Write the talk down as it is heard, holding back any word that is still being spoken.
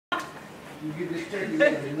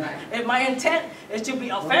If my intent is to be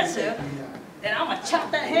offensive, then I'm gonna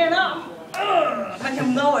chop that hand up. Make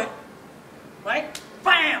him know it. Right?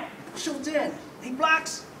 Bam! Shoots in. He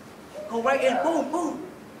blocks. Go right in. Boom, boom.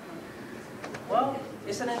 Well,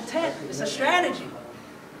 it's an intent. It's a strategy.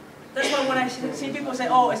 That's why when I see people say,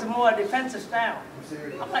 oh, it's a more defensive style.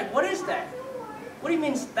 I'm like, what is that? What do you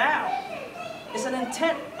mean style? It's an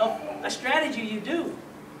intent of a strategy you do.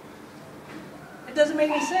 It doesn't make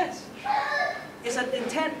any sense. It's an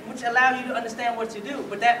intent which allows you to understand what to do.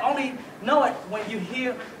 But that only know it when you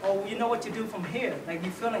hear or you know what to do from here. Like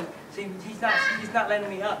you're feeling, see, he's not letting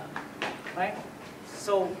me up. Right?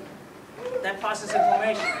 So that process of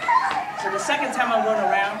formation. So the second time I run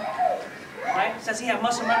around, right? Since he had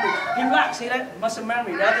muscle memory, he blocks. See that? Muscle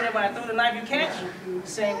memory. The other day when I threw the knife, you catch.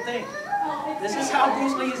 Same thing. This is how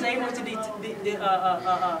Bruce Lee is able to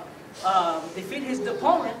defeat his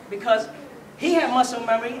opponent because he had muscle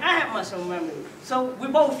memory, I had muscle memory. So we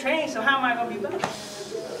both trained, so how am I going to be better?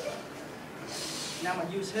 Now I'm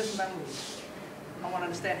going to use his memory. I want to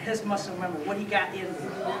understand his muscle memory, what he got in there.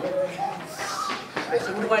 Right,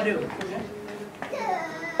 so what do I do?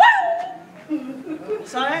 Woo!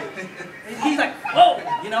 Saw that? He's like, whoa!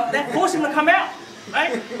 You know, that forced him to come out,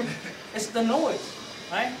 right? It's the noise,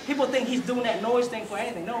 right? People think he's doing that noise thing for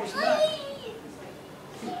anything. No, it's not.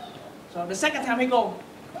 So the second time he go,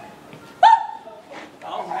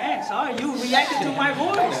 oh man, sorry, you reacted to my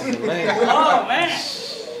voice. Oh man.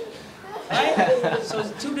 Right? So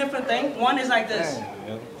it's two different things. One is like this.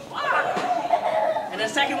 And the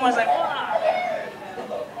second one's like,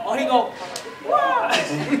 or he go,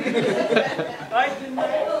 right?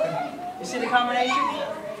 You see the combination?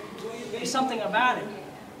 There's something about it.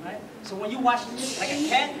 Right? So when you watch like a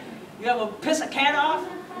cat, you ever piss a cat off?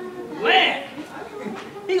 Man,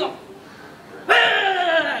 he go,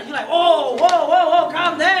 you're like, whoa, whoa, whoa, whoa,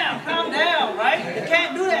 calm down, right? The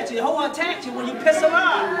cat do that to you, he'll attack you when you piss him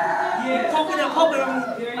off. Yeah. Poking him,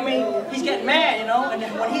 I mean, he's getting mad, you know, and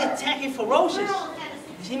then when he attacking ferocious,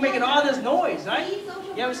 he making all this noise, right?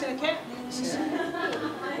 You ever seen a cat?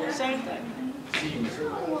 Same thing.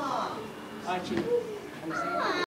 All right, you.